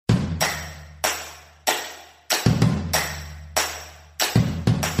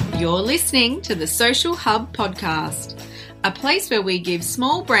You're listening to the Social Hub podcast, a place where we give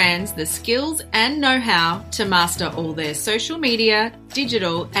small brands the skills and know-how to master all their social media,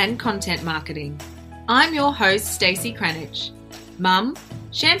 digital, and content marketing. I'm your host, Stacey Cranich, mum,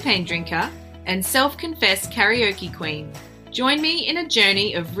 champagne drinker, and self-confessed karaoke queen. Join me in a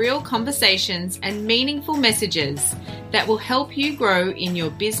journey of real conversations and meaningful messages that will help you grow in your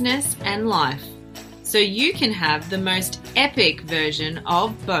business and life, so you can have the most epic version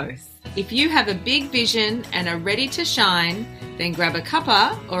of both. If you have a big vision and are ready to shine, then grab a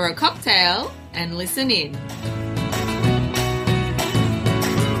cuppa or a cocktail and listen in.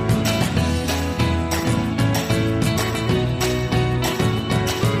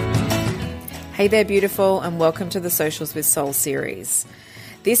 Hey there, beautiful, and welcome to the Socials with Soul series.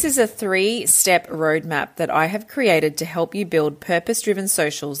 This is a 3-step roadmap that I have created to help you build purpose-driven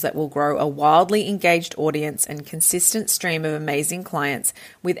socials that will grow a wildly engaged audience and consistent stream of amazing clients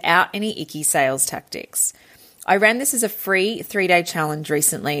without any icky sales tactics. I ran this as a free 3-day challenge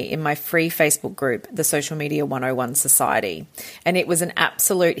recently in my free Facebook group, the Social Media 101 Society, and it was an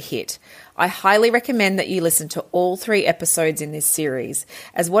absolute hit. I highly recommend that you listen to all 3 episodes in this series,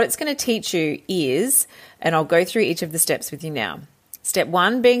 as what it's going to teach you is, and I'll go through each of the steps with you now. Step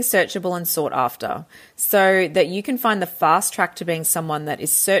 1, being searchable and sought after, so that you can find the fast track to being someone that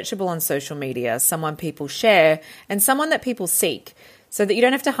is searchable on social media, someone people share, and someone that people seek, so that you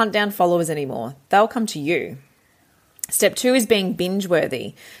don't have to hunt down followers anymore. They'll come to you. Step 2 is being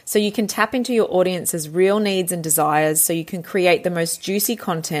binge-worthy, so you can tap into your audience's real needs and desires, so you can create the most juicy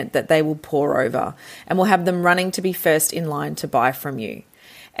content that they will pour over and will have them running to be first in line to buy from you.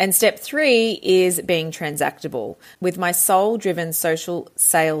 And step 3 is being transactable with my soul-driven social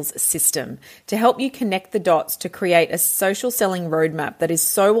sales system to help you connect the dots to create a social selling roadmap that is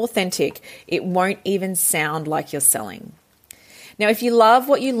so authentic it won't even sound like you're selling. Now, if you love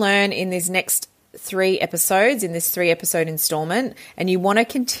what you learn in these next 3 episodes, in this 3-episode installment, and you want to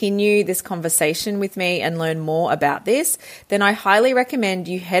continue this conversation with me and learn more about this, then I highly recommend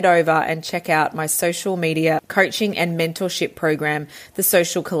you head over and check out my social media coaching and mentorship program, The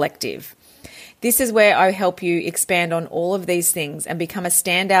Social Collective. This is where I help you expand on all of these things and become a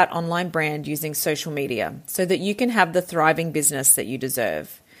standout online brand using social media so that you can have the thriving business that you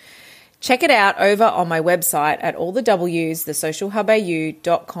deserve. Check it out over on my website at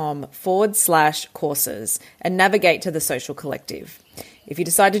allthewsthesocialhubau.com/courses and navigate to the Social Collective. If you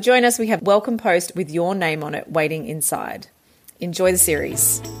decide to join us, we have a welcome post with your name on it waiting inside. Enjoy the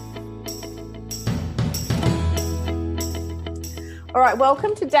series. All right,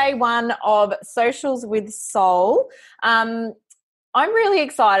 welcome to day 1 of Socials with Soul. I'm really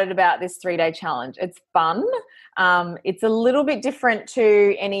excited about this 3-day challenge. It's fun. It's a little bit different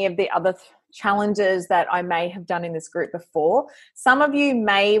to any of the other challenges that I may have done in this group before. Some of you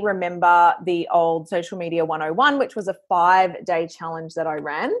may remember the old Social Media 101, which was a 5-day challenge that I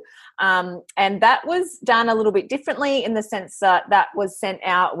ran. And that was done a little bit differently in the sense that that was sent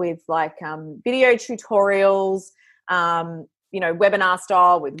out with like video tutorials, webinar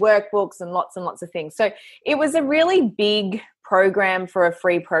style with workbooks and lots of things. So it was a really big program for a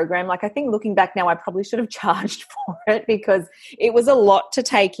free program. Like, I think looking back now, I probably should have charged for it because it was a lot to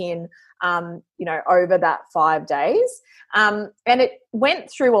take in, over that 5 days. And it went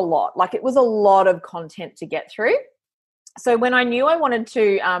through a lot. Like, it was a lot of content to get through. So when I knew I wanted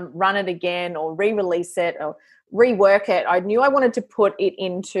to run it again or re-release it or rework it, I knew I wanted to put it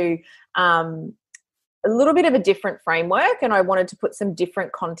into a little bit of a different framework, and I wanted to put some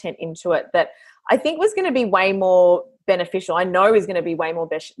different content into it that I think was going to be way more beneficial. I know is going to be way more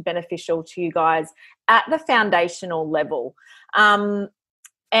beneficial to you guys at the foundational level. And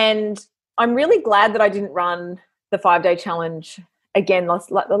I'm really glad that I didn't run the 5-day challenge again.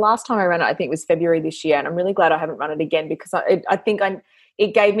 The last time I ran it, I think it was February this year, and I'm really glad I haven't run it again because I think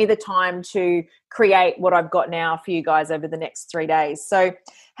it gave me the time to create what I've got now for you guys over the next 3 days. So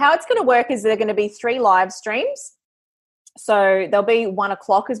how it's going to work is there are going to be 3 live streams. So there'll be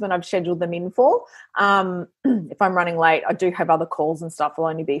 1:00 is when I've scheduled them in for. If I'm running late, I do have other calls and stuff. I'll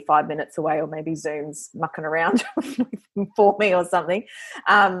only be 5 minutes away, or maybe Zoom's mucking around for me or something.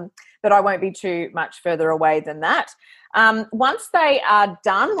 But I won't be too much further away than that. Once they are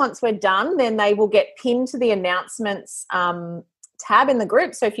done, once we're done, then they will get pinned to the announcements tab in the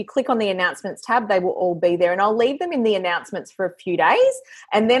group. So if you click on the announcements tab, they will all be there, and I'll leave them in the announcements for a few days,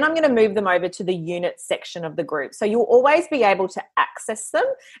 and then I'm going to move them over to the unit section of the group. So you'll always be able to access them,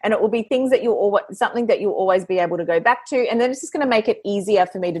 and it will be things that something that you'll always be able to go back to, and then it's just going to make it easier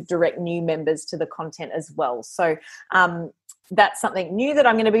for me to direct new members to the content as well. So that's something new that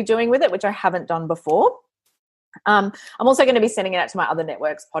I'm going to be doing with it, which I haven't done before. I'm also going to be sending it out to my other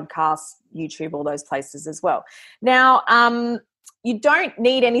networks, podcasts, YouTube, all those places as well. Now, you don't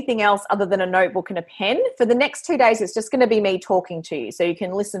need anything else other than a notebook and a pen. For the next 2 days, it's just going to be me talking to you. So you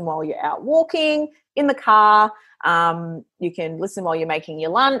can listen while you're out walking, in the car. You can listen while you're making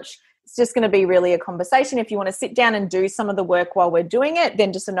your lunch. It's just going to be really a conversation. If you want to sit down and do some of the work while we're doing it,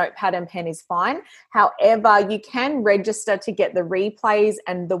 then just a notepad and pen is fine. However, you can register to get the replays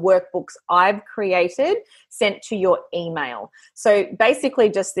and the workbooks I've created sent to your email. So basically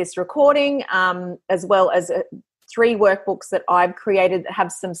just this recording, as well as 3 workbooks that I've created that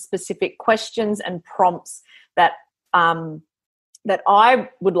have some specific questions and prompts that that I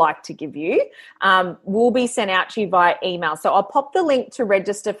would like to give you, will be sent out to you via email. So I'll pop the link to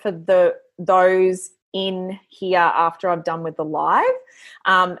register for those in here after I've done with the live,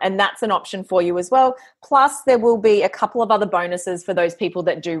 and that's an option for you as well. Plus, there will be a couple of other bonuses for those people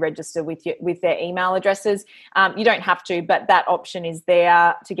that do register with their email addresses. You don't have to, but that option is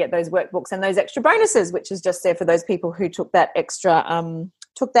there to get those workbooks and those extra bonuses, which is just there for those people who took that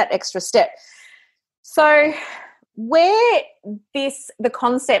extra step. So where the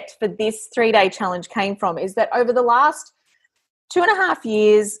concept for this 3-day challenge came from is that over the last 2.5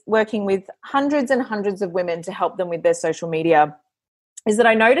 years working with hundreds and hundreds of women to help them with their social media, is that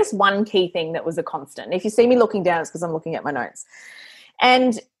I noticed one key thing that was a constant. If you see me looking down, it's because I'm looking at my notes.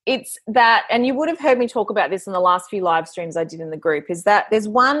 And it's that, and you would have heard me talk about this in the last few live streams I did in the group, is that there's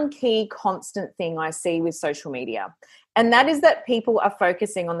one key constant thing I see with social media, and that is that people are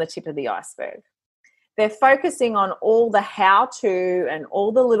focusing on the tip of the iceberg. They're focusing on all the how-to and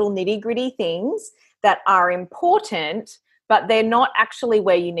all the little nitty-gritty things that are important, but they're not actually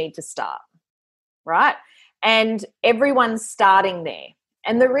where you need to start, right? And everyone's starting there.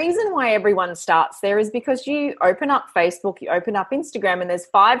 And the reason why everyone starts there is because you open up Facebook, you open up Instagram, and there's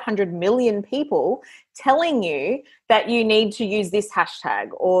 500 million people telling you that you need to use this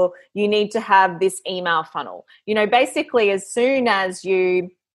hashtag or you need to have this email funnel. You know, basically as soon as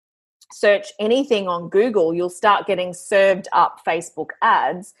you search anything on Google, you'll start getting served up Facebook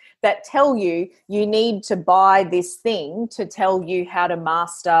ads that tell you you need to buy this thing to tell you how to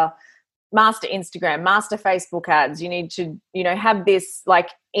master Instagram, master Facebook ads. You need to, have this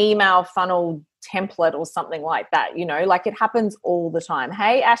like email funnel template or something like that, like it happens all the time.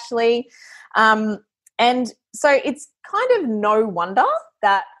 Hey, Ashley. And so it's kind of no wonder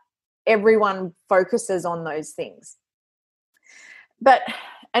that everyone focuses on those things.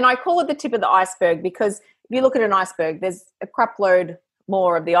 And I call it the tip of the iceberg because if you look at an iceberg, there's a crapload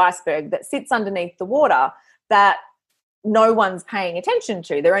more of the iceberg that sits underneath the water that no one's paying attention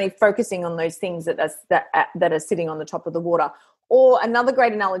to. They're only focusing on those things that are sitting on the top of the water. Or another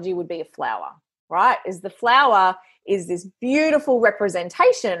great analogy would be a flower, right? The flower is this beautiful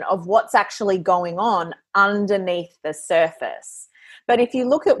representation of what's actually going on underneath the surface. But if you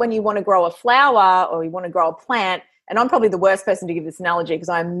look at when you want to grow a flower or you want to grow a plant, and I'm probably the worst person to give this analogy because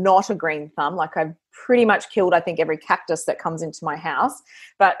I'm not a green thumb. Like I've pretty much killed, I think, every cactus that comes into my house.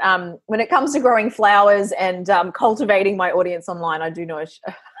 But when it comes to growing flowers and cultivating my audience online, I do know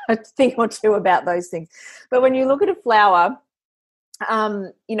a thing or two about those things. But when you look at a flower,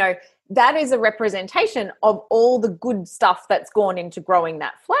 that is a representation of all the good stuff that's gone into growing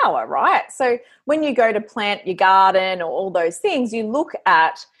that flower, right? So when you go to plant your garden or all those things, you look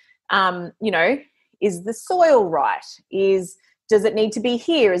at, is the soil right? Does it need to be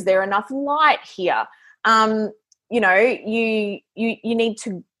here? Is there enough light here? You need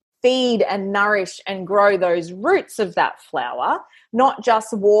to feed and nourish and grow those roots of that flower, not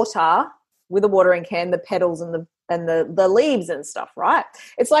just water with a watering can, the petals and the leaves and stuff, right?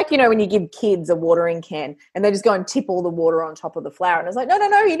 It's like, when you give kids a watering can and they just go and tip all the water on top of the flower. And it's like, no,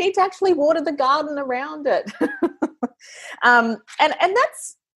 you need to actually water the garden around it. And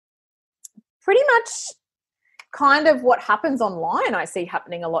that's pretty much kind of what happens online. I see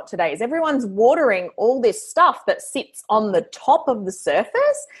happening a lot today is everyone's watering all this stuff that sits on the top of the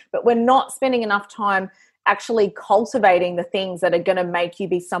surface, but we're not spending enough time actually cultivating the things that are going to make you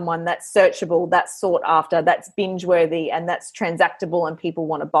be someone that's searchable, that's sought after, that's binge worthy, and that's transactable and people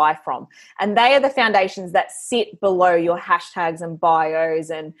want to buy from. And they are the foundations that sit below your hashtags and bios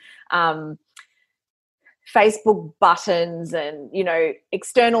and Facebook buttons and,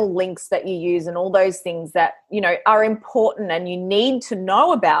 external links that you use and all those things that, are important and you need to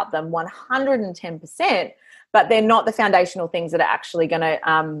know about them 110%, but they're not the foundational things that are actually going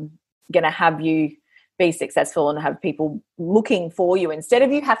to have you be successful and have people looking for you instead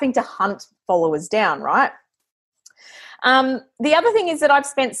of you having to hunt followers down, right? The other thing is that I've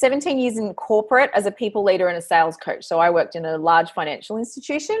spent 17 years in corporate as a people leader and a sales coach. So I worked in a large financial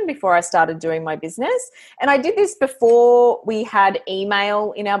institution before I started doing my business. And I did this before we had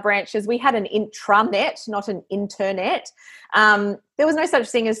email in our branches. We had an intranet, not an internet. There was no such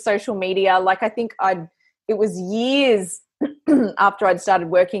thing as social media. Like, I think it was years after I'd started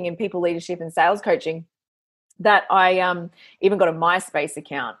working in people leadership and sales coaching that I even got a MySpace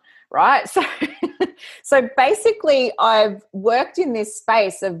account, right? So basically I've worked in this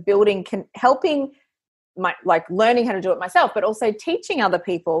space of building, helping learning how to do it myself, but also teaching other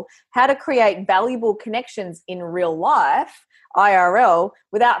people how to create valuable connections in real life, IRL,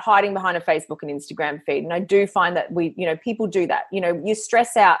 without hiding behind a Facebook and Instagram feed. And I do find that people do that. You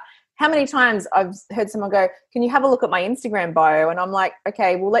stress out. How many times I've heard someone go, can you have a look at my Instagram bio? And I'm like,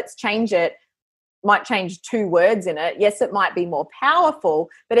 okay, well, let's change it. Might change 2 words in it. Yes, it might be more powerful,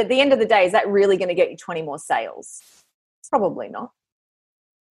 but at the end of the day, is that really going to get you 20 more sales? Probably not.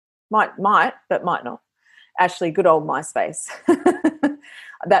 Might, but might not. Ashley, good old MySpace.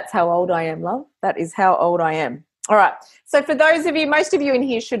 That's how old I am, love. That is how old I am. All right. So for those of you, most of you in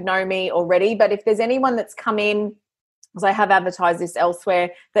here should know me already, but if there's anyone that's come in, because I have advertised this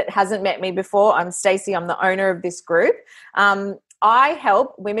elsewhere, that hasn't met me before, I'm Stacey. I'm the owner of this group. I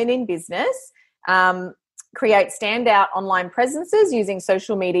help women in business create standout online presences using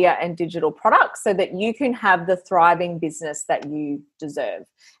social media and digital products so that you can have the thriving business that you deserve.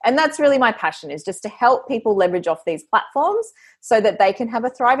 And that's really my passion, is just to help people leverage off these platforms so that they can have a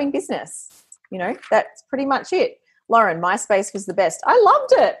thriving business. That's pretty much it. Lauren, MySpace was the best. I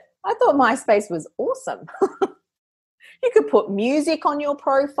loved it. I thought MySpace was awesome. You could put music on your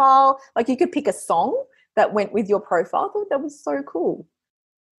profile. Like, you could pick a song that went with your profile. I thought that was so cool.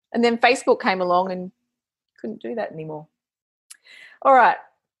 And then Facebook came along and couldn't do that anymore. All right.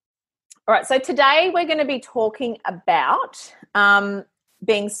 So today we're going to be talking about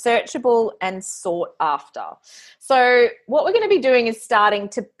being searchable and sought after. So what we're going to be doing is starting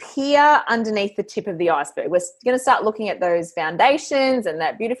to peer underneath the tip of the iceberg. We're going to start looking at those foundations and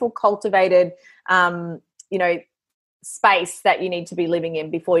that beautiful cultivated, space that you need to be living in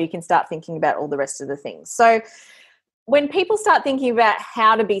before you can start thinking about all the rest of the things. So when people start thinking about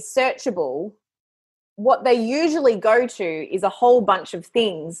how to be searchable, what they usually go to is a whole bunch of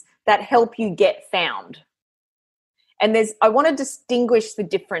things that help you get found. And I want to distinguish the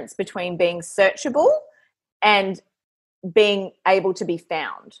difference between being searchable and being able to be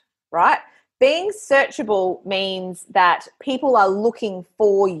found, right? Being searchable means that people are looking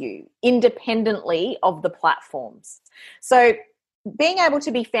for you independently of the platforms. So being able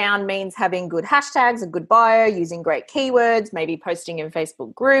to be found means having good hashtags, a good bio, using great keywords, maybe posting in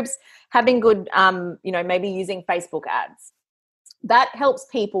Facebook groups, having good, maybe using Facebook ads. That helps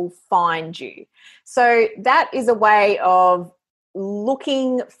people find you. So that is a way of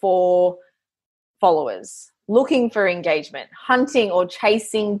looking for followers, looking for engagement, hunting or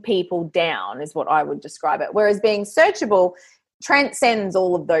chasing people down is what I would describe it. Whereas being searchable transcends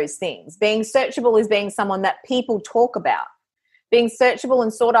all of those things. Being searchable is being someone that people talk about. Being searchable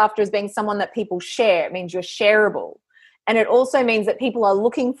and sought after is being someone that people share. It means you're shareable. And it also means that people are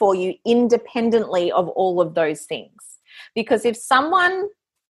looking for you independently of all of those things. Because if someone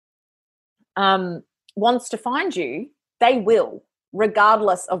wants to find you, they will,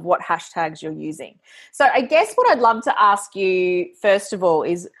 regardless of what hashtags you're using. So I guess what I'd love to ask you, first of all,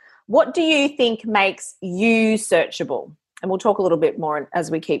 is what do you think makes you searchable? And we'll talk a little bit more as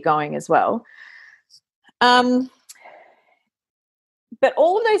we keep going as well. But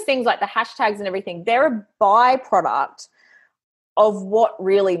all of those things, like the hashtags and everything, they're a byproduct of what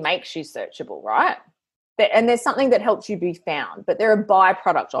really makes you searchable, right? And there's something that helps you be found, but they're a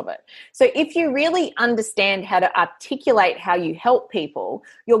byproduct of it. So if you really understand how to articulate how you help people,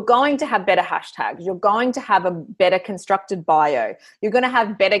 you're going to have better hashtags. You're going to have a better constructed bio. You're going to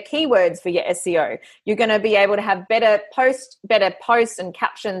have better keywords for your SEO. You're going to be able to have better posts and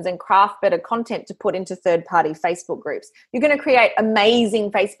captions and craft better content to put into third-party Facebook groups. You're going to create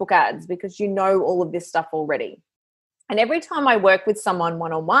amazing Facebook ads because you know all of this stuff already. And every time I work with someone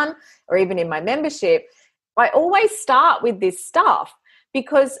one-on-one or even in my membership, I always start with this stuff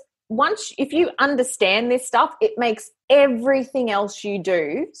because if you understand this stuff, it makes everything else you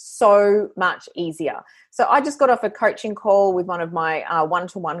do so much easier. So I just got off a coaching call with one of my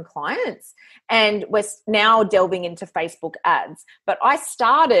one-to-one clients, and we're now delving into Facebook ads. But I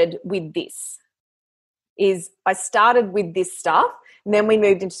started with this. I started with this stuff, and then we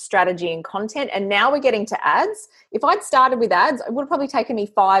moved into strategy and content, and now we're getting to ads. If I'd started with ads, it would have probably taken me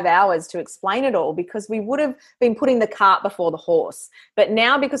 5 hours to explain it all because we would have been putting the cart before the horse. But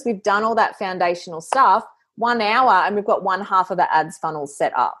now, because we've done all that foundational stuff, 1 hour and we've got one half of the ads funnel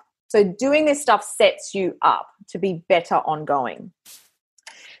set up. So doing this stuff sets you up to be better ongoing.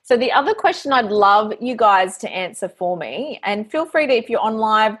 So the other question I'd love you guys to answer for me, and feel free to, if you're on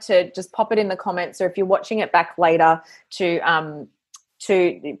live, to just pop it in the comments, or if you're watching it back later, to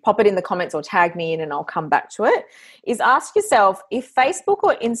pop it in the comments or tag me in and I'll come back to it, is ask yourself, if Facebook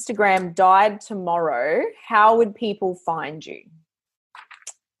or Instagram died tomorrow, how would people find you?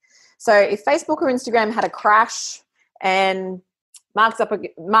 So if Facebook or Instagram had a crash and Mark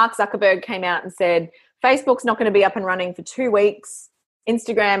Zuckerberg came out and said, Facebook's not going to be up and running for 2 weeks,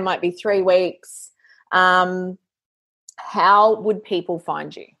 Instagram might be 3 weeks, how would people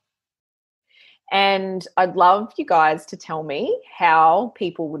find you? And I'd love you guys to tell me how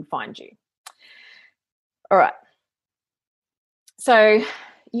people would find you. All right. So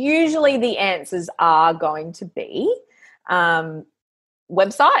usually the answers are going to be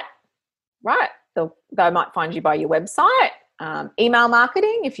website, right? They might find you by your website. Email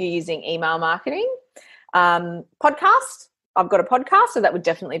marketing, if you're using email marketing. Podcast. I've got a podcast, so that would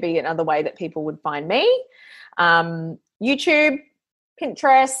definitely be another way that people would find me. YouTube,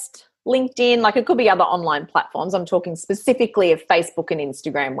 Pinterest, LinkedIn, like it could be other online platforms. I'm talking specifically if Facebook and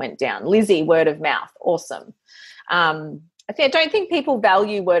Instagram went down. Lizzie, word of mouth, awesome. I don't think people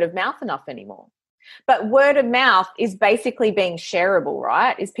value word of mouth enough anymore. But word of mouth is basically being shareable,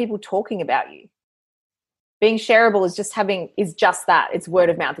 right? Is people talking about you. Being shareable is just that. It's word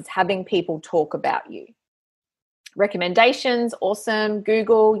of mouth. It's having people talk about you. Recommendations, awesome.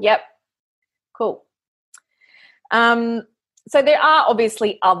 Google, yep, cool. So there are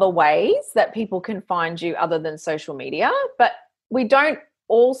obviously other ways that people can find you other than social media, but we don't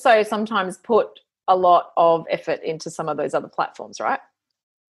also sometimes put a lot of effort into some of those other platforms, right?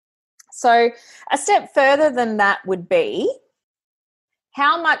 So a step further than that would be,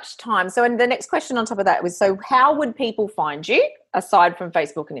 how much time, so and the next question on top of that was, so how would people find you aside from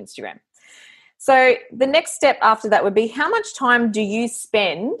Facebook and Instagram? So the next step after that would be, how much time do you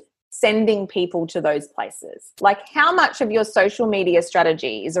spend sending people to those places? Like, how much of your social media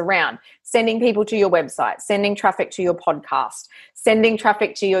strategy is around sending people to your website, sending traffic to your podcast, sending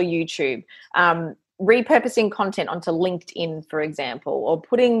traffic to your YouTube, repurposing content onto LinkedIn, for example, or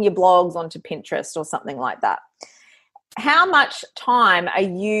putting your blogs onto Pinterest or something like that? How much time are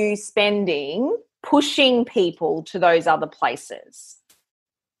you spending pushing people to those other places?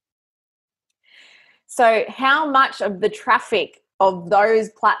 So how much of the traffic of those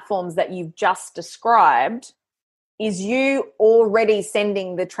platforms that you've just described is you already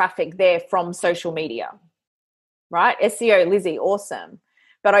sending the traffic there from social media, right? SEO, Lizzie, awesome.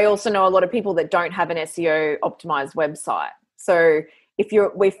 But I also know a lot of people that don't have an SEO optimized website. So if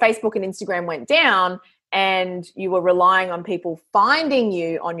Facebook and Instagram went down and you were relying on people finding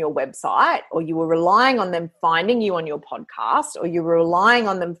you on your website, or you were relying on them finding you on your podcast, or you were relying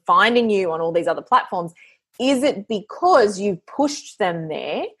on them finding you on all these other platforms, is it because you've pushed them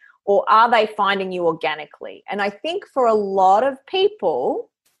there, or are they finding you organically? And I think for a lot of people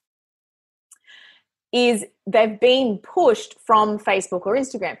is they've been pushed from Facebook or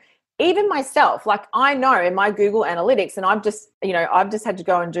Instagram. Even myself, like I know in my Google Analytics, and I've just had to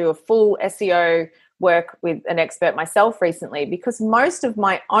go and do a full SEO work with an expert myself recently, because most of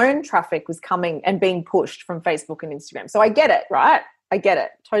my own traffic was coming and being pushed from Facebook and Instagram. So I get it, right? I get it,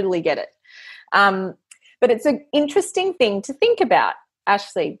 totally get it. But it's an interesting thing to think about,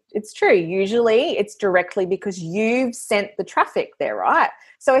 Ashley. It's true. Usually it's directly because you've sent the traffic there, right?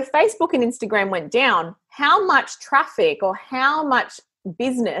 So if Facebook and Instagram went down, how much traffic or how much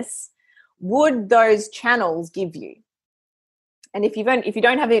business would those channels give you? And if you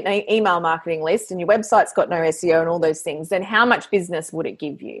don't have an email marketing list and your website's got no SEO and all those things, then how much business would it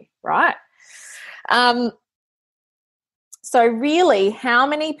give you, right? So really, how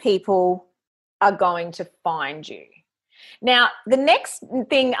many people are going to find you? Now, the next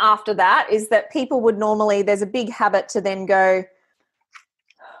thing after that is that people would normally, there's a big habit to then go,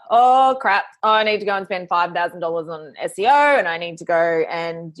 oh crap, I need to go and spend $5,000 on SEO, and I need to go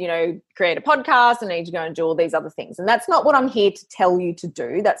and, create a podcast, and I need to go and do all these other things. And that's not what I'm here to tell you to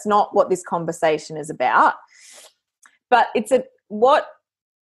do. That's not what this conversation is about. But what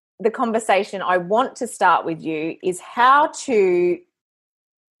the conversation I want to start with you is how to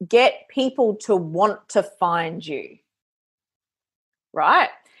get people to want to find you, right?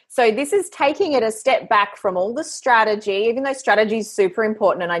 So this is taking it a step back from all the strategy, even though strategy is super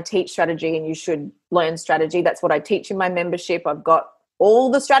important, and I teach strategy and you should learn strategy. That's what I teach in my membership. I've got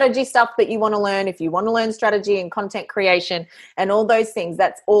all the strategy stuff that you want to learn. If you want to learn strategy and content creation and all those things,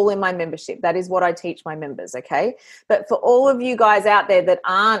 that's all in my membership. That is what I teach my members, okay? But for all of you guys out there that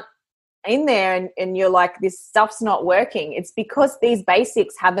aren't in there and you're like, this stuff's not working, it's because these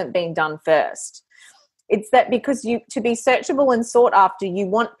basics haven't been done first. It's that because to be searchable and sought after, you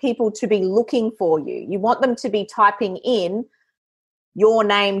want people to be looking for you. You want them to be typing in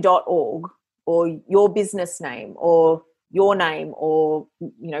yourname.org or your business name or your name, or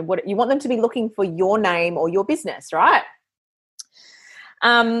what you want them to be looking for, your name or your business, right?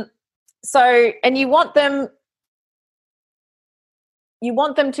 So, and you want them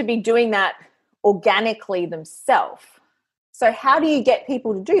to be doing that organically themselves. So how do you get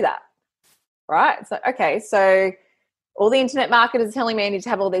people to do that? Right? So, okay, so all the internet marketers are telling me I need to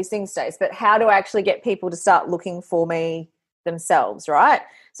have all these things, Stace, but how do I actually get people to start looking for me themselves, right?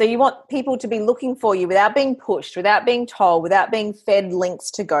 So you want people to be looking for you without being pushed, without being told, without being fed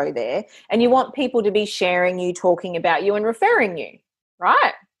links to go there. And you want people to be sharing you, talking about you and referring you,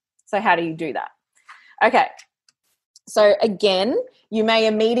 right? So how do you do that? Okay. So again, you may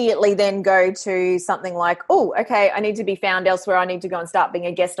immediately then go to something like, oh, okay, I need to be found elsewhere. I need to go and start being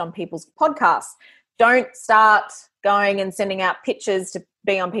a guest on people's podcasts. Don't start going and sending out pitches to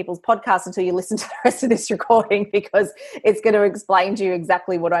be on people's podcasts until you listen to the rest of this recording, because it's going to explain to you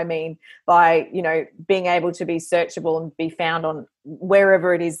exactly what I mean by, being able to be searchable and be found on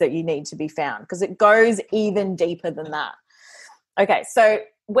wherever it is that you need to be found, because it goes even deeper than that. Okay, so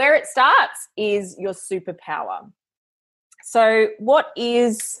where it starts is your superpower. So what's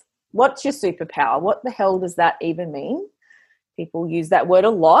your superpower? What the hell does that even mean? People use that word a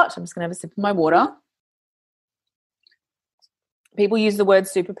lot. I'm just going to have a sip of my water. People use the word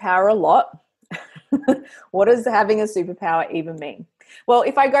superpower a lot. What does having a superpower even mean? Well,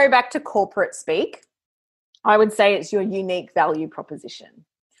 if I go back to corporate speak, I would say it's your unique value proposition.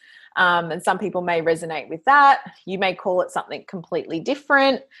 And some people may resonate with that. You may call it something completely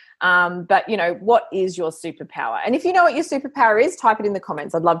different. But, what is your superpower? And if you know what your superpower is, type it in the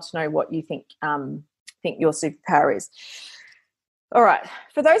comments. I'd love to know what you think your superpower is. All right.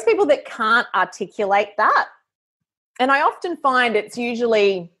 For those people that can't articulate that, and I often find it's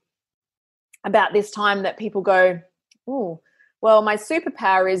usually about this time that people go, oh, well, my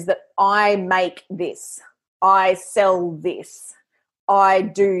superpower is that I make this, I sell this, I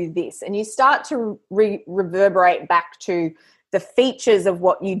do this. And you start to reverberate back to the features of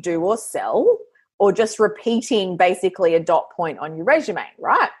what you do or sell, or just repeating basically a dot point on your resume,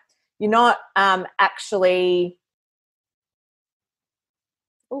 right? You're not actually,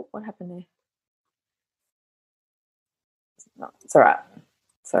 oh, what happened there? No, it's all right.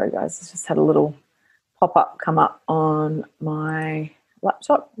 Sorry, guys. I just had a little pop-up come up on my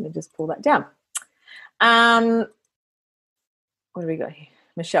laptop. Let me just pull that down. What do we got here?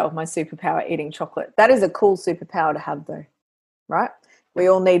 Michelle, my superpower, eating chocolate. That is a cool superpower to have, though, right? We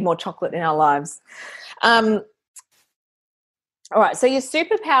all need more chocolate in our lives. All right, so your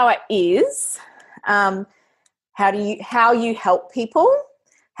superpower is how you help people,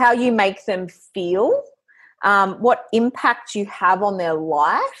 how you make them feel, what impact you have on their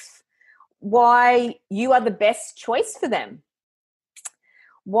life, why you are the best choice for them,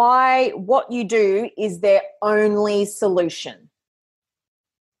 why what you do is their only solution.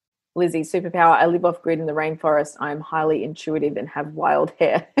 Lizzie, superpower, I live off grid in the rainforest. I am highly intuitive and have wild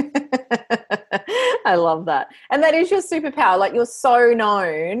hair. I love that. And that is your superpower. Like, you're so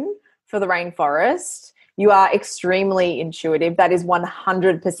known for the rainforest. You are extremely intuitive. That is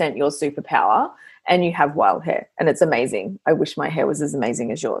 100% your superpower. And you have wild hair. And it's amazing. I wish my hair was as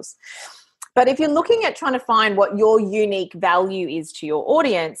amazing as yours. But if you're looking at trying to find what your unique value is to your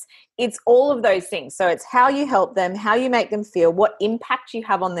audience, it's all of those things. So it's how you help them, how you make them feel, what impact you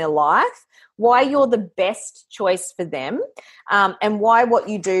have on their life, why you're the best choice for them, and why what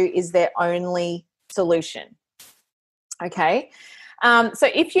you do is their only solution. Okay? So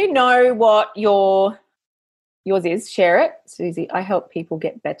if you know what yours is, share it. Susie, I help people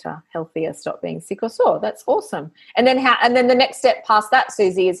get better, healthier, stop being sick or sore. That's awesome. And then the next step past that,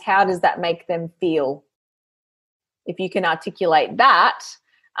 Susie, is how does that make them feel? If you can articulate that,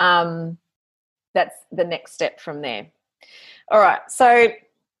 that's the next step from there. All right. So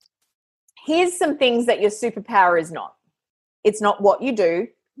here's some things that your superpower is not. It's not what you do,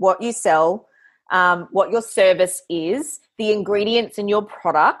 what you sell, what your service is, the ingredients in your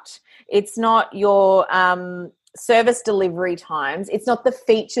product. It's not your service delivery times. It's not the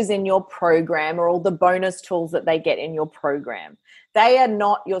features in your program or all the bonus tools that they get in your program. They are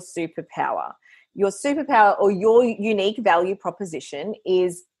not your superpower. Your superpower or your unique value proposition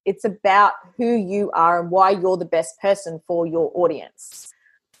is it's about who you are and why you're the best person for your audience,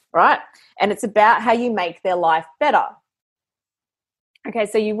 right? And it's about how you make their life better. Okay,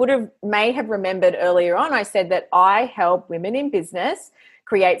 so you may have remembered earlier on, I said that I help women in business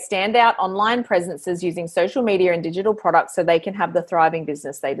create standout online presences using social media and digital products so they can have the thriving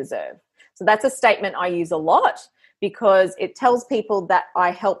business they deserve. So that's a statement I use a lot because it tells people that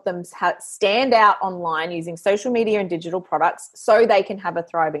I help them stand out online using social media and digital products so they can have a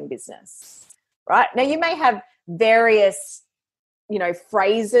thriving business, right? Now, you may have various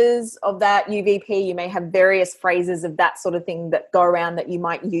phrases of that UVP. You may have various phrases of that sort of thing that go around that you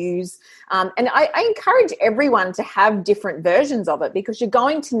might use. And I encourage everyone to have different versions of it because you're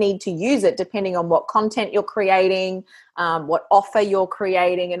going to need to use it depending on what content you're creating, what offer you're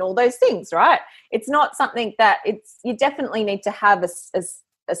creating, and all those things, right? It's not something that you definitely need to have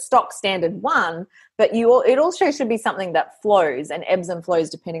a stock standard one, but it also should be something that flows and ebbs and flows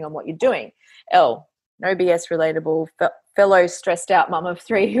depending on what you're doing. No BS relatable, fellow stressed out mum of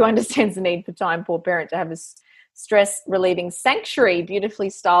 3 who understands the need for time, poor parent to have a stress relieving sanctuary,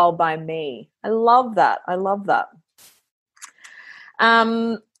 beautifully styled by me. I love that.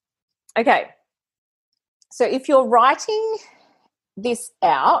 Okay. So if you're writing this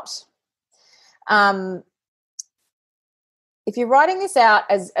out, if you're writing this out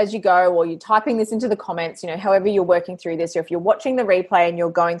as you go, or you're typing this into the comments, however you're working through this, or if you're watching the replay and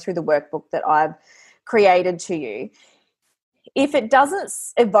you're going through the workbook that I've created to you, if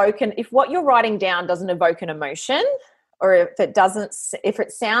what you're writing down doesn't evoke an emotion, or if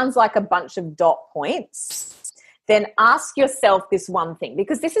it sounds like a bunch of dot points, then ask yourself this one thing,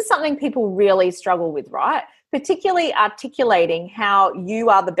 because this is something people really struggle with, right? Particularly articulating how you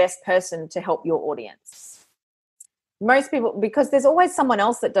are the best person to help your audience. Most people, because there's always someone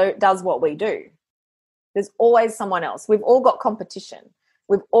else that does what we do. There's always someone else. We've all got competition.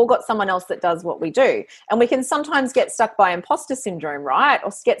 We've all got someone else that does what we do. And we can sometimes get stuck by imposter syndrome, right?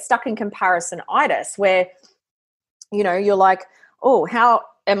 Or get stuck in comparison-itis where, you're like, oh, how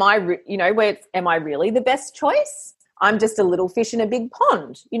am I, am I really the best choice? I'm just a little fish in a big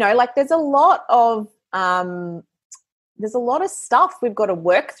pond. There's a lot of stuff we've got to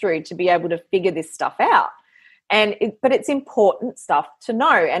work through to be able to figure this stuff out. But it's important stuff to know.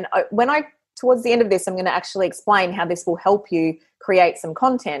 And towards the end of this, I'm going to actually explain how this will help you create some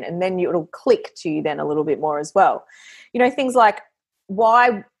content, and then it'll click to you then a little bit more as well. Things like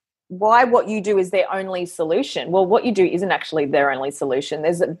why what you do is their only solution. Well, what you do isn't actually their only solution.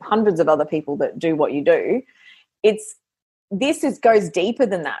 There's hundreds of other people that do what you do. Goes deeper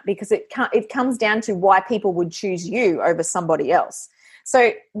than that, because it comes down to why people would choose you over somebody else.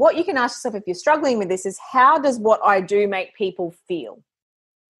 So what you can ask yourself if you're struggling with this is, how does what I do make people feel?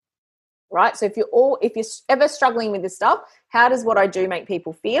 Right? So if you're ever struggling with this stuff, how does what I do make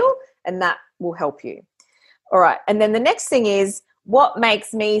people feel? And that will help you. All right. And then the next thing is, what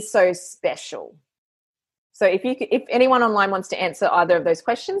makes me so special? So if anyone online wants to answer either of those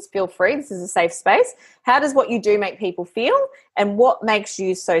questions, feel free. This is a safe space. How does what you do make people feel? And what makes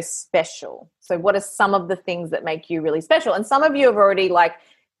you so special? So what are some of the things that make you really special? And some of you have already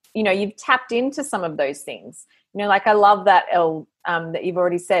you've tapped into some of those things. I love that, that you've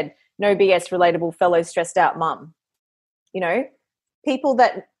already said, no BS relatable fellow stressed out mum. People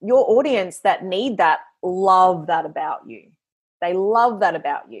that your audience that need that love that about you. They love that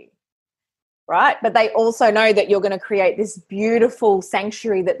about you, right? But they also know that you're going to create this beautiful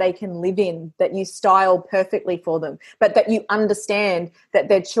sanctuary that they can live in, that you style perfectly for them, but that you understand that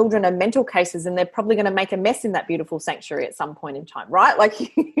their children are mental cases and they're probably going to make a mess in that beautiful sanctuary at some point in time, right?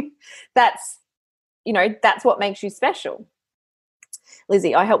 That's what makes you special.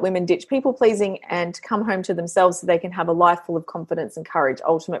 Lizzie, I help women ditch people-pleasing and come home to themselves so they can have a life full of confidence and courage,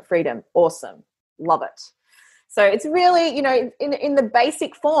 ultimate freedom. Awesome. Love it. So it's really, in the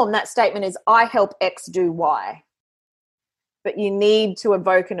basic form, that statement is, I help X do Y. But you need to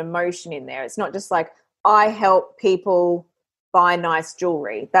evoke an emotion in there. It's not just like, I help people buy nice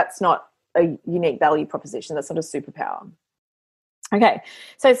jewelry. That's not a unique value proposition. That's not a superpower. Okay.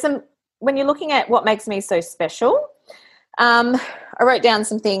 So when you're looking at what makes me so special, I wrote down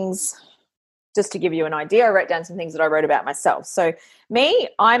some things just to give you an idea. I wrote down some things that I wrote about myself. So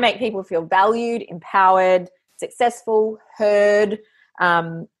I make people feel valued, empowered, successful, heard.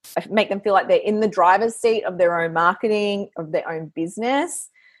 I make them feel like they're in the driver's seat of their own marketing, of their own business,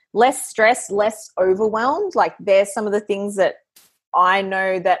 less stressed, less overwhelmed. There's some of the things that I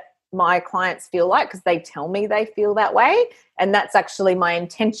know that my clients feel like, because they tell me they feel that way. And that's actually my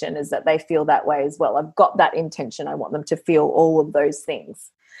intention, is that they feel that way as well. I've got that intention. I want them to feel all of those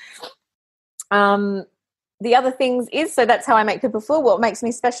things. The other things is, so that's how I make people feel. What makes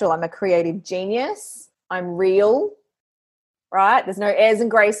me special? I'm a creative genius. I'm real, right? There's no airs and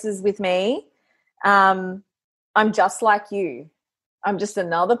graces with me. I'm just like you. I'm just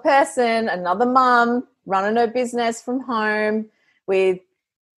another person, another mum running her business from home with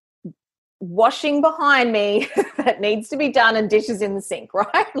washing behind me that needs to be done and dishes in the sink,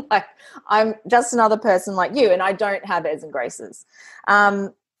 right? Like, I'm just another person like you, and I don't have airs and graces.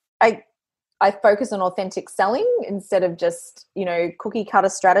 I focus on authentic selling instead of just, cookie cutter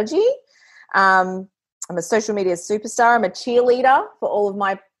strategy. I'm a social media superstar. I'm a cheerleader for all of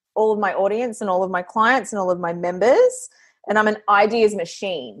my audience and all of my clients and all of my members. And I'm an ideas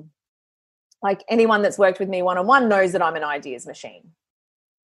machine. Like, anyone that's worked with me one-on-one knows that I'm an ideas machine.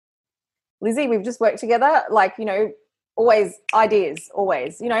 Lizzie, we've just worked together, always ideas,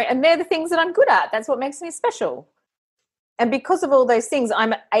 always, and they're the things that I'm good at. That's what makes me special. And because of all those things,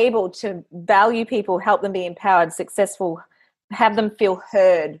 I'm able to value people, help them be empowered, successful, have them feel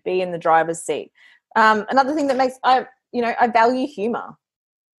heard, be in the driver's seat. Another thing that makes, I value humor,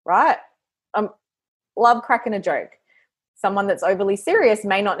 right? Love cracking a joke. Someone that's overly serious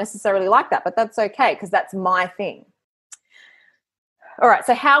may not necessarily like that, but that's okay because that's my thing. All right,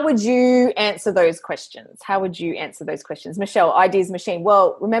 so how would you answer those questions? Michelle, ideas machine.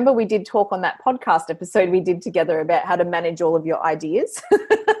 Well, remember we did talk on that podcast episode we did together about how to manage all of your ideas.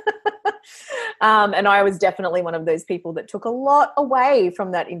 And I was definitely one of those people that took a lot away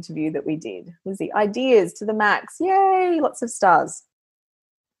from that interview that we did. Lizzie, ideas to the max. Yay, lots of stars.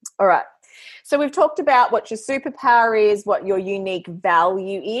 All right. So we've talked about what your superpower is, what your unique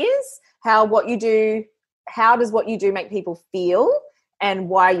value is, how does what you do make people feel, and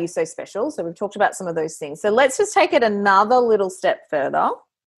why are you so special? So we've talked about some of those things. So let's just take it another little step further.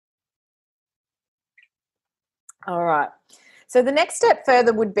 All right. So the next step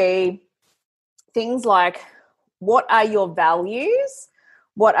further would be things like, what are your values?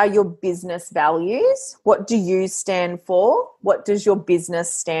 What are your business values? What do you stand for? What does your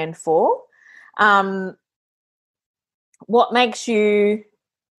business stand for? What makes you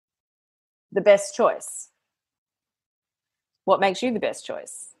the best choice? What makes you the best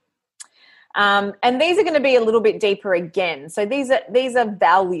choice? And these are going to be a little bit deeper again. So these are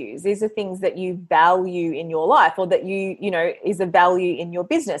values. These are things that you value in your life, or that is a value in your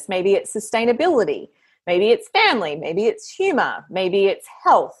business. Maybe it's sustainability. Maybe it's family. Maybe it's humor. Maybe it's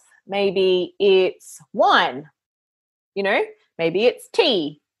health. Maybe it's wine. Maybe it's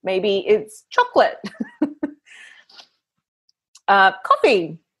tea. Maybe it's chocolate.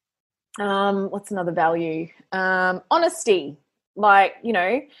 Coffee. What's another value? Honesty.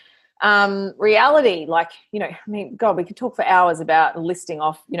 Reality. God, we could talk for hours about listing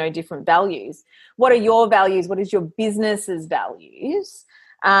off, different values. What are your values? What is your business's values?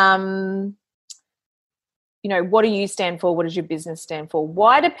 What do you stand for? What does your business stand for?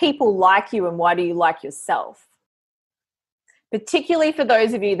 Why do people like you, and why do you like yourself? Particularly for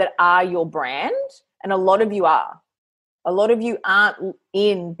those of you that are your brand, and a lot of you are. A lot of you aren't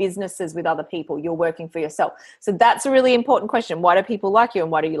in businesses with other people. You're working for yourself. So that's a really important question. Why do people like you,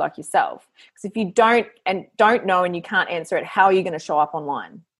 and why do you like yourself? Because if you don't know and you can't answer it, how are you going to show up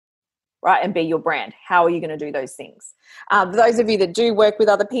online, right, and be your brand? How are you going to do those things? For those of you that do work with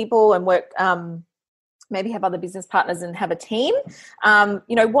other people and work maybe have other business partners and have a team,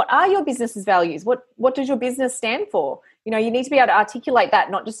 what are your business's values? What does your business stand for? You need to be able to articulate that,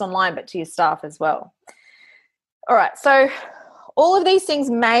 not just online, but to your staff as well. All right, so all of these things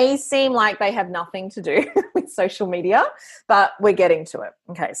may seem like they have nothing to do with social media, but we're getting to it.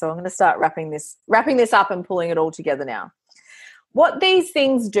 Okay, so I'm going to start wrapping this up and pulling it all together now. What these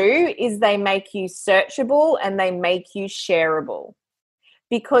things do is they make you searchable and they make you shareable.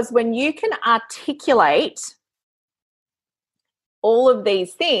 Because when you can articulate all of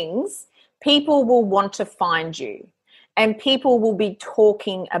these things, people will want to find you and people will be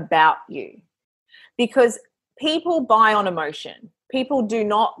talking about you. Because people buy on emotion. People do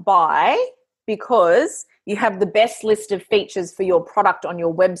not buy because you have the best list of features for your product on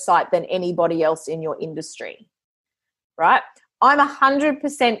your website than anybody else in your industry, right? I'm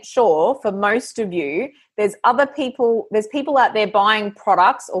 100% sure for most of you, there's people out there buying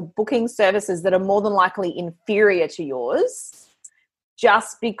products or booking services that are more than likely inferior to yours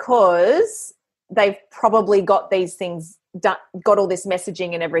just because they've probably got these things done, got all this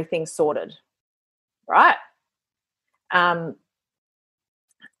messaging and everything sorted, right?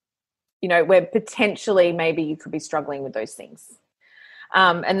 Where potentially maybe you could be struggling with those things.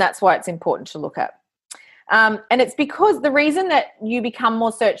 And that's why it's important to look at. And it's because the reason that you become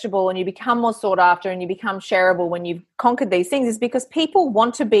more searchable and you become more sought after and you become shareable when you've conquered these things is because people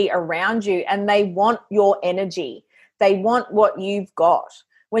want to be around you and they want your energy. They want what you've got.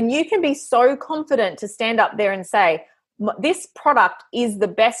 When you can be so confident to stand up there and say, this product is the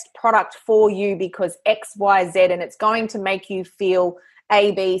best product for you because X, Y, Z, and it's going to make you feel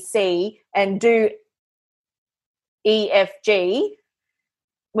A, B, C, and do E, F, G.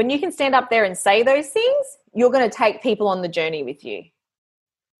 When you can stand up there and say those things, you're going to take people on the journey with you.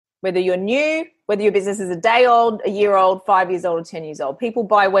 Whether you're new, whether your business is a day old, a year old, 5 years old, or 10 years old. People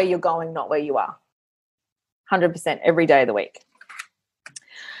buy where you're going, not where you are. 100% every day of the week.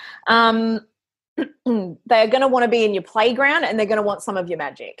 They're going to want to be in your playground and they're going to want some of your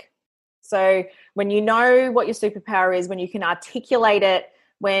magic. So when you know what your superpower is, when you can articulate it,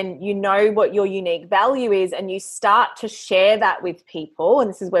 when you know what your unique value is and you start to share that with people, and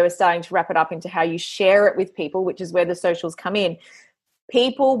this is where we're starting to wrap it up into how you share it with people, which is where the socials come in.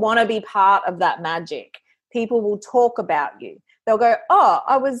 People want to be part of that magic. People will talk about you. They'll go, oh,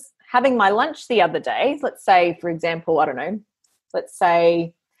 I was having my lunch the other day. Let's say, for example, I don't know,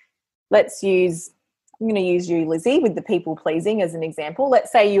 I'm going to use you, Lizzie, with the people pleasing as an example.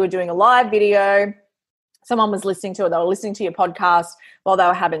 Let's say you were doing a live video. Someone was listening to it. They were listening to your podcast while they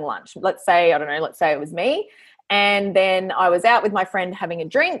were having lunch. Let's say it was me. And then I was out with my friend having a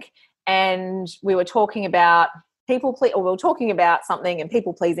drink and we were talking about we were talking about something and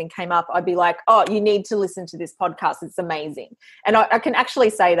people pleasing came up. I'd be like, oh, you need to listen to this podcast. It's amazing. And I can actually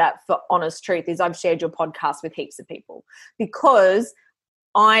say that for honest truth is I've shared your podcast with heaps of people because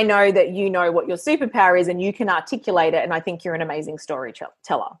I know that you know what your superpower is and you can articulate it, and I think you're an amazing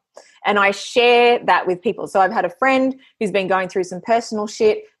storyteller. And I share that with people. So I've had a friend who's been going through some personal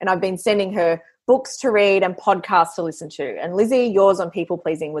shit and I've been sending her books to read and podcasts to listen to. And Lizzie, yours on people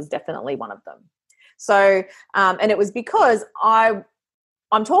pleasing was definitely one of them. So, and it was because I'm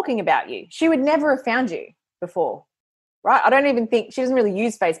talking about you. She would never have found you before. Right? I don't even think she doesn't really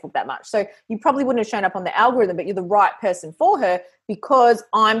use Facebook that much. So you probably wouldn't have shown up on the algorithm, but you're the right person for her because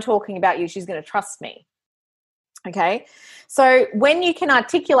I'm talking about you. She's going to trust me. Okay. So when you can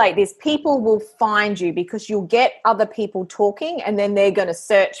articulate this, people will find you because you'll get other people talking and then they're going to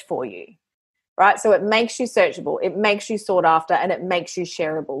search for you. Right? So it makes you searchable, it makes you sought after, and it makes you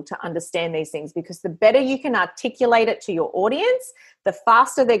shareable to understand these things because the better you can articulate it to your audience, the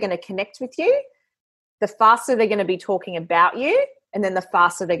faster they're going to connect with you, the faster they're going to be talking about you, and then the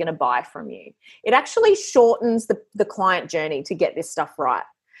faster they're going to buy from you. It actually shortens the client journey to get this stuff right.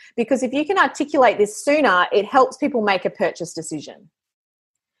 Because if you can articulate this sooner, it helps people make a purchase decision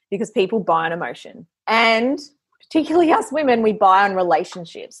because people buy on emotion. And particularly us women, we buy on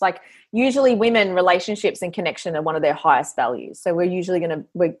relationships. Like usually women, relationships and connection are one of their highest values. So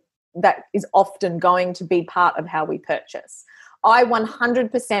that is often going to be part of how we purchase. I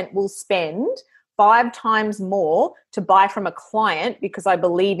 100% will spend 5 times more to buy from a client because I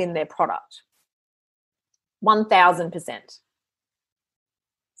believe in their product. 1,000%. It's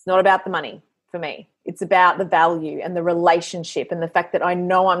not about the money for me. It's about the value and the relationship and the fact that I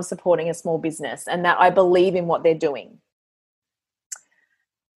know I'm supporting a small business and that I believe in what they're doing.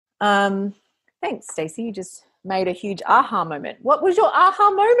 Thanks, Stacey. You just made a huge aha moment. What was your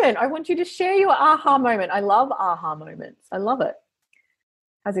aha moment? I want you to share your aha moment. I love aha moments. I love it.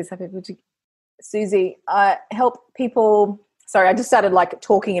 How's this? Susie, help people. Sorry, I just started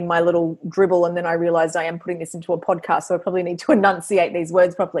talking in my little dribble and then I realized I am putting this into a podcast, so I probably need to enunciate these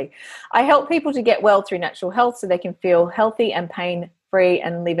words properly. I help people to get well through natural health so they can feel healthy and pain-free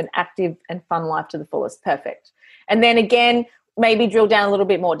and live an active and fun life to the fullest. Perfect. And then again, maybe drill down a little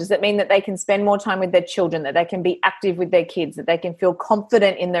bit more. Does it mean that they can spend more time with their children, that they can be active with their kids, that they can feel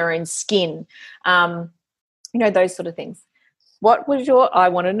confident in their own skin? Those sort of things. What was I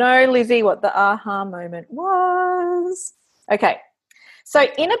want to know, Lizzie, what the aha moment was. Okay, so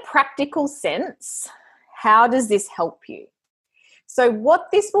in a practical sense, how does this help you? So what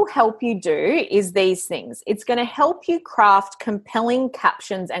this will help you do is these things. It's going to help you craft compelling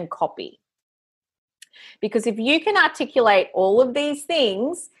captions and copy. Because if you can articulate all of these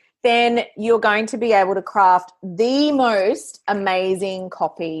things, then you're going to be able to craft the most amazing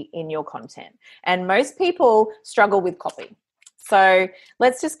copy in your content. And most people struggle with copy. So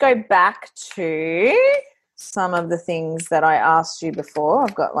let's just go back to some of the things that I asked you before.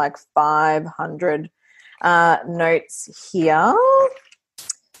 I've got 500 notes here.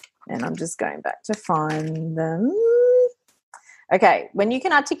 And I'm just going back to find them. Okay, when you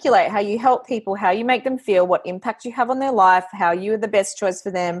can articulate how you help people, how you make them feel, what impact you have on their life, how you are the best choice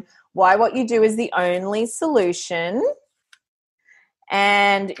for them, why what you do is the only solution,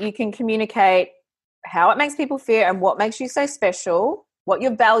 and you can communicate how it makes people feel and what makes you so special, what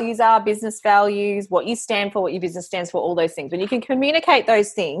your values are, business values, what you stand for, what your business stands for, all those things. When you can communicate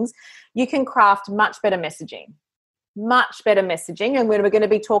those things, you can craft much better messaging. And we're going to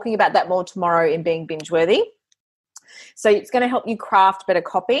be talking about that more tomorrow in Being Binge Worthy. So it's going to help you craft better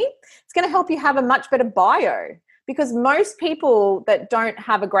copy. It's going to help you have a much better bio, because most people that don't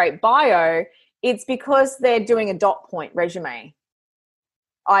have a great bio, it's because they're doing a dot point resume.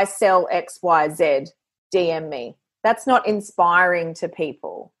 I sell X, Y, Z, DM me. That's not inspiring to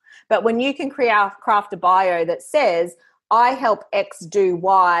people. But when you can craft a bio that says, I help X do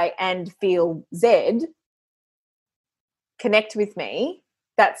Y and feel Z, connect with me,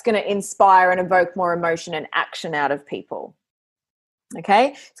 that's going to inspire and evoke more emotion and action out of people. Okay?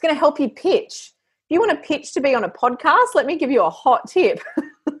 It's going to help you pitch. If you want to pitch to be on a podcast, let me give you a hot tip.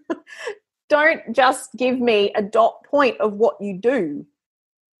 Don't just give me a dot point of what you do.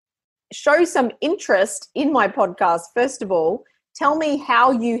 Show some interest in my podcast, first of all. Tell me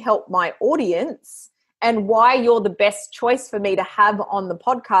how you help my audience and why you're the best choice for me to have on the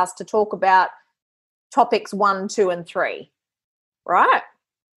podcast to talk about topics 1, 2, and 3, right?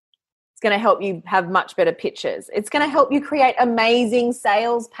 It's going to help you have much better pitches. It's going to help you create amazing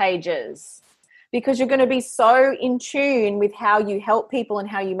sales pages, because you're going to be so in tune with how you help people and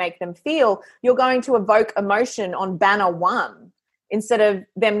how you make them feel. You're going to evoke emotion on banner 1 instead of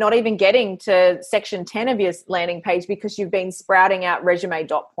them not even getting to section 10 of your landing page because you've been sprouting out resume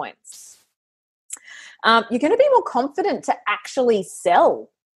dot points. You're going to be more confident to actually sell,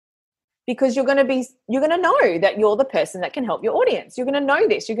 because you're going to know that you're the person that can help your audience. You're going to know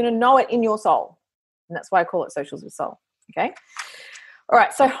this. You're going to know it in your soul. And that's why I call it Socials with Soul. Okay. All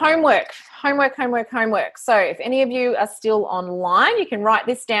right. So homework. So if any of you are still online, you can write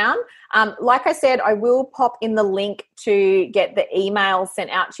this down. Like I said, I will pop in the link to get the email sent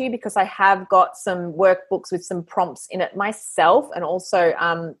out to you, because I have got some workbooks with some prompts in it myself, and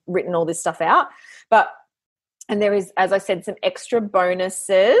also written all this stuff out. And there is, as I said, some extra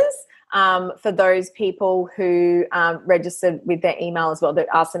bonuses for those people who registered with their email as well.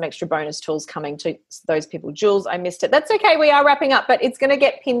 There are some extra bonus tools coming to those people. Jules, I missed it. That's okay. We are wrapping up, but it's going to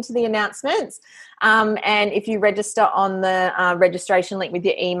get pinned to the announcements. And if you register on the registration link with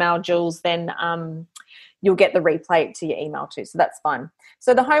your email, Jules, then you'll get the replay to your email too. So that's fine.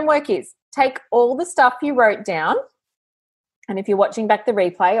 So the homework is, take all the stuff you wrote down. And if you're watching back the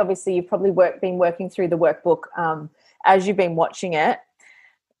replay, obviously you've probably been working through the workbook as you've been watching it.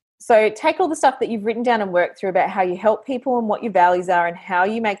 So take all the stuff that you've written down and worked through about how you help people and what your values are and how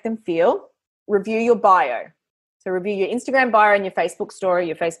you make them feel. Review your bio. So review your Instagram bio and your Facebook story,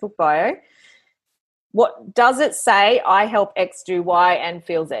 your Facebook bio. What does it say? I help X do Y and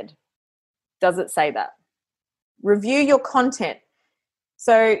feel Z. Does it say that? Review your content.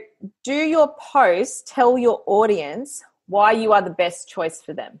 So do your posts tell your audience why you are the best choice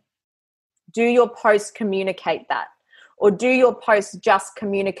for them? Do your posts communicate that? Or do your posts just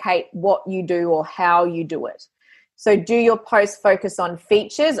communicate what you do or how you do it? So do your posts focus on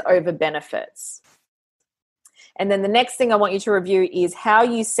features over benefits? And then the next thing I want you to review is how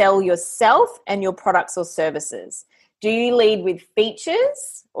you sell yourself and your products or services. Do you lead with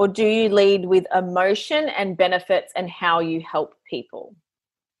features, or do you lead with emotion and benefits and how you help people?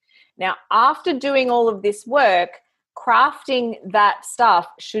 Now, after doing all of this work, crafting that stuff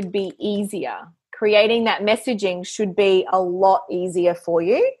should be easier. Creating that messaging should be a lot easier for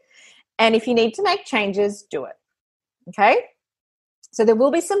you. And if you need to make changes, do it. Okay? So there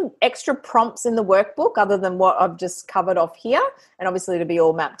will be some extra prompts in the workbook other than what I've just covered off here. And obviously it'll be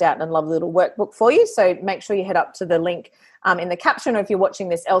all mapped out in a lovely little workbook for you. So make sure you head up to the link in the caption, or if you're watching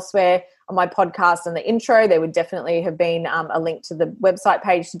this elsewhere on my podcast and the intro, there would definitely have been a link to the website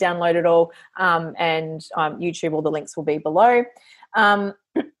page to download it all, and YouTube, all the links will be below. And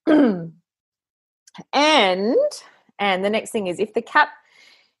the next thing is, if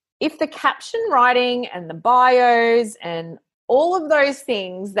the caption writing and the bios and all of those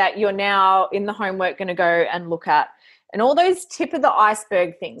things that you're now in the homework going to go and look at, and all those tip of the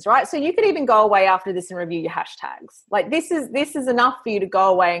iceberg things, right? So you could even go away after this and review your hashtags. Like this is enough for you to go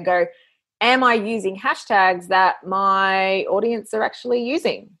away and go, am I using hashtags that my audience are actually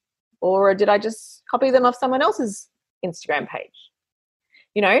using? Or did I just copy them off someone else's Instagram page?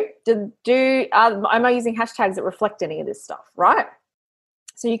 You know, am I using hashtags that reflect any of this stuff, right?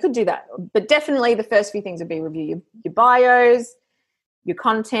 So you could do that. But definitely the first few things would be review your bios, your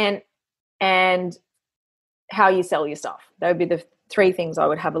content, and how you sell your stuff. That would be the 3 things I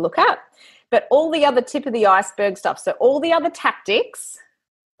would have a look at. But all the other tip of the iceberg stuff, so all the other tactics,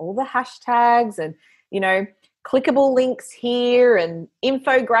 all the hashtags and, you know, clickable links here and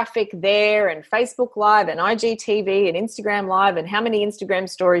infographic there and Facebook Live and IGTV and Instagram Live and how many Instagram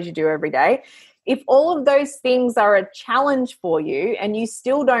stories you do every day. If all of those things are a challenge for you and you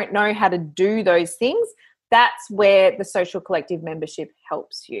still don't know how to do those things, that's where the Social Collective membership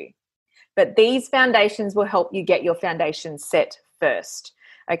helps you. but these foundations will help you get your foundation set first.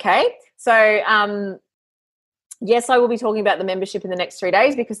 Okay, so yes, I will be talking about the membership in the next 3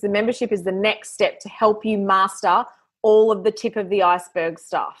 days, because the membership is the next step to help you master all of the tip of the iceberg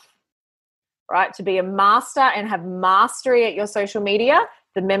stuff, right? To be a master and have mastery at your social media,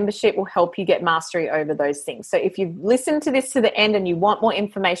 the membership will help you get mastery over those things. So if you've listened to this to the end and you want more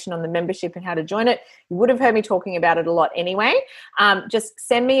information on the membership and how to join it, you would have heard me talking about it a lot anyway. Just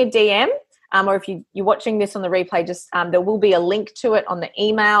send me a DM. Or if you're watching this on the replay, just there will be a link to it on the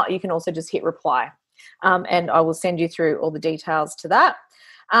email. You can also just hit reply, and I will send you through all the details to that.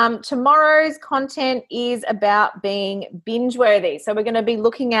 Tomorrow's content is about being binge-worthy. So we're going to be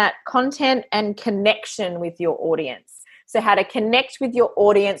looking at content and connection with your audience. So how to connect with your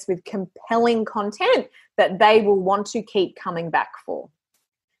audience with compelling content that they will want to keep coming back for.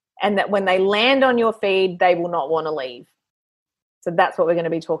 And that when they land on your feed, they will not want to leave. So that's what we're going to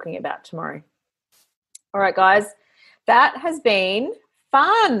be talking about tomorrow. All right, guys, that has been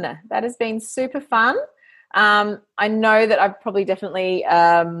fun. That has been super fun. I know that I've I've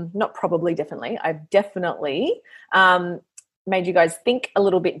definitely made you guys think a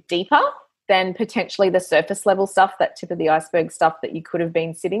little bit deeper than potentially the surface level stuff, that tip of the iceberg stuff that you could have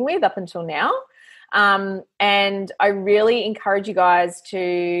been sitting with up until now. And I really encourage you guys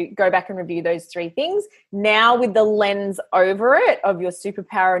to go back and review those 3 things now with the lens over it of your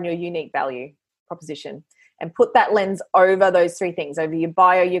superpower and your unique value proposition, and put that lens over those 3 things, over your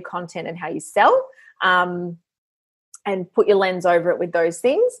bio, your content, and how you sell. And put your lens over it with those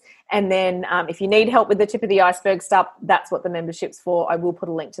things. And then if you need help with the tip of the iceberg stuff, that's what the membership's for. I will put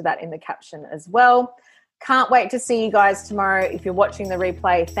a link to that in the caption as well. Can't wait to see you guys tomorrow. If you're watching the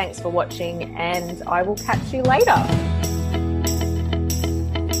replay, thanks for watching, and I will catch you later.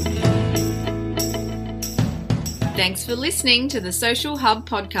 Thanks for listening to the Social Hub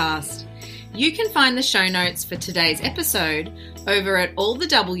podcast. You can find the show notes for today's episode over at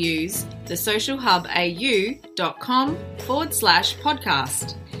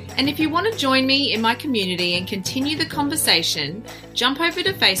allthewsthesocialhubau.com/podcast. And if you want to join me in my community and continue the conversation, jump over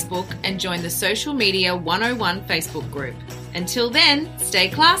to Facebook and join the Social Media 101 Facebook group. Until then, stay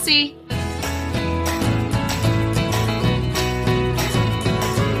classy.